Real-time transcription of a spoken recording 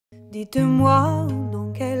Dites-moi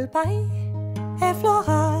dans quel pays est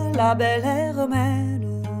Flora, la belle et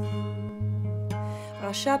romaine.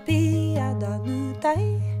 Rachapi à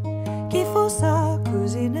Danutaï, qui faut sa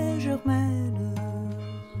cousine germaine.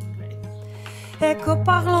 Et que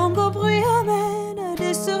parlant au bruit amène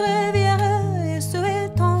de ce rivière et ce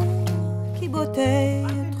étang, qui beauté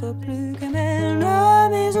être plus qu'amène,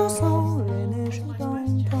 mais au son les neiges d'antan.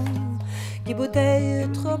 Qui beauté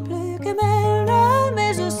être plus qu'amène,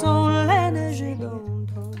 mais au son les neiges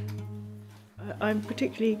d'antan. I'm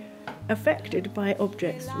particularly affected by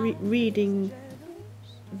objects, reading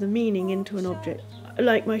the meaning into an object.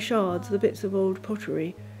 Like my shards, the bits of old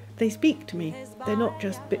pottery, they speak to me. They're not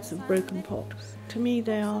just bits of broken pot. To me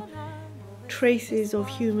they are traces of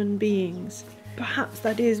human beings. Perhaps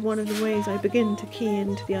that is one of the ways I begin to key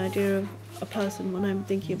into the idea of a person when I'm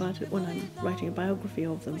thinking about it, when I'm writing a biography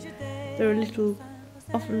of them. There are little,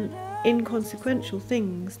 often inconsequential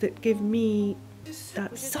things that give me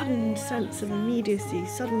that sudden sense of immediacy.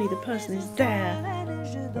 Suddenly the person is there.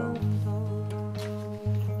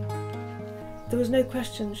 There was no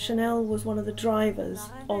question Chanel was one of the drivers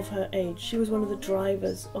of her age. She was one of the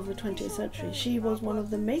drivers of the 20th century. She was one of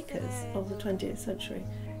the makers of the 20th century.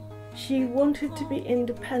 She wanted to be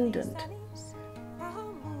independent,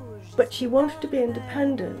 but she wanted to be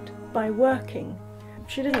independent by working.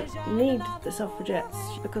 She didn't need the suffragettes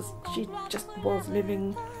because she just was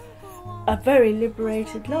living a very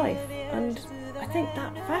liberated life, and I think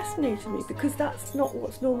that fascinated me because that's not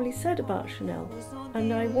what's normally said about Chanel,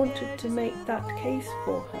 and I wanted to make that case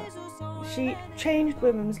for her. She changed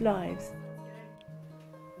women's lives.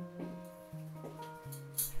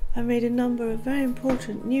 I made a number of very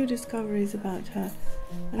important new discoveries about her,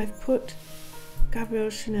 and I've put Gabrielle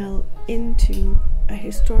Chanel into a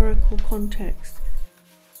historical context.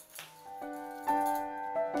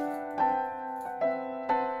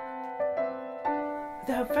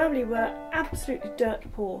 Her family were absolutely dirt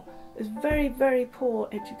poor. It was very, very poor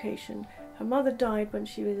education. Her mother died when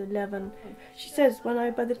she was 11. She says,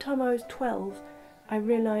 by the time I was 12, I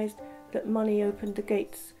realised that money opened the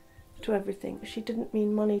gates to everything. She didn't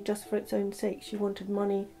mean money just for its own sake. She wanted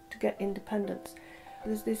money to get independence.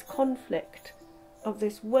 There's this conflict of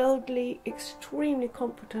this worldly, extremely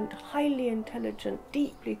competent, highly intelligent,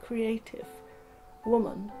 deeply creative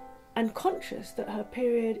woman, and conscious that her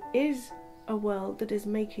period is a world that is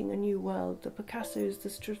making a new world. The Picassos, the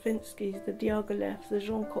Stravinskys, the Diaghilevs, the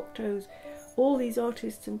Jean Cocteaus, all these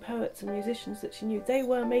artists and poets and musicians that she knew, they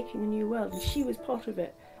were making a new world, and she was part of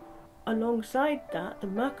it. Alongside that, the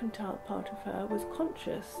mercantile part of her was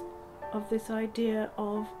conscious of this idea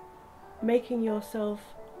of making yourself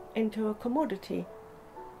into a commodity.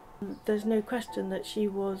 There's no question that she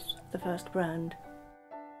was the first brand.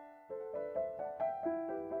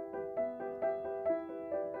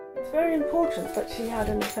 It's very important that she had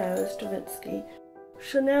an affair with Stravinsky.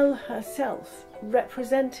 Chanel herself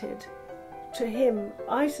represented to him,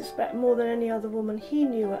 I suspect more than any other woman he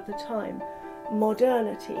knew at the time,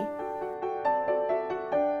 modernity.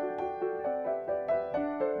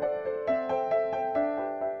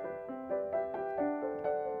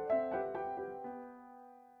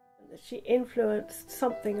 She influenced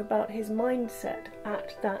something about his mindset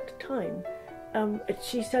at that time.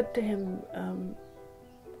 She said to him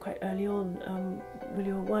quite early on, will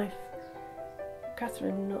your wife,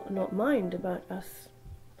 Catherine, not mind about us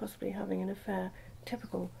possibly having an affair?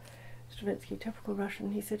 Typical Stravinsky, typical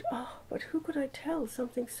Russian. He said, oh, but who could I tell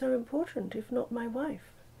something so important if not my wife?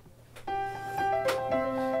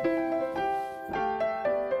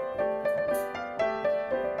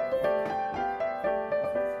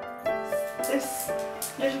 This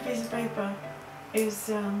little piece of paper is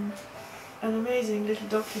an amazing little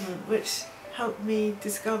document which helped me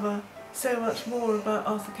discover so much more about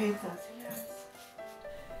Arthur Capel.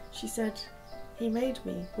 She said, he made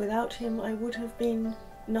me. Without him I would have been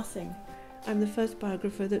nothing. I'm the first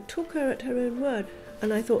biographer that took her at her own word,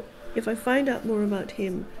 and I thought, if I find out more about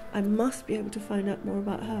him, I must be able to find out more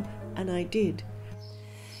about her, and I did.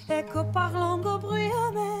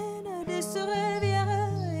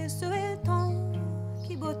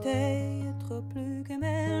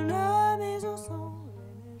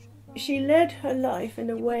 She led her life in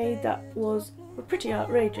a way that was pretty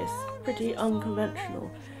outrageous, pretty unconventional,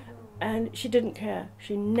 and she didn't care.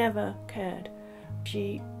 She never cared.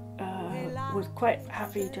 She was quite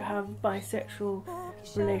happy to have bisexual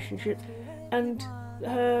relationships, and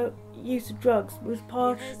her use of drugs was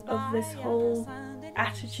part of this whole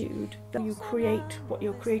attitude that you create what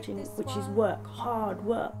you're creating, which is work, hard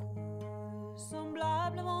work.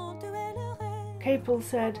 Capel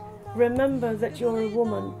said, remember that you're a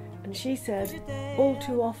woman And she said, all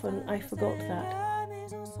too often I forgot that.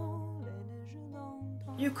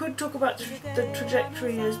 You could talk about the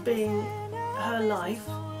trajectory as being her life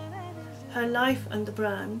and the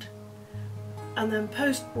brand, and then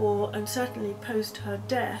post-war and certainly post her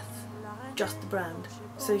death, just the brand.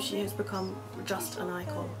 So she has become just an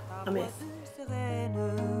icon, a myth.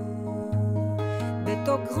 Bête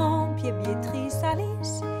au grand pied Béatrice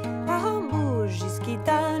Alice, par un bouge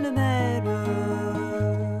jusqu'à le mène.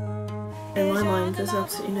 In my mind, there's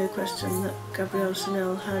absolutely no question that Gabrielle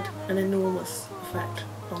Chanel had an enormous effect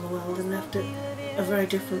on the world and left it a very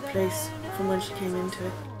different place from when she came into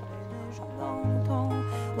it.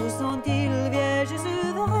 Où sont-ils, vieux Jésus?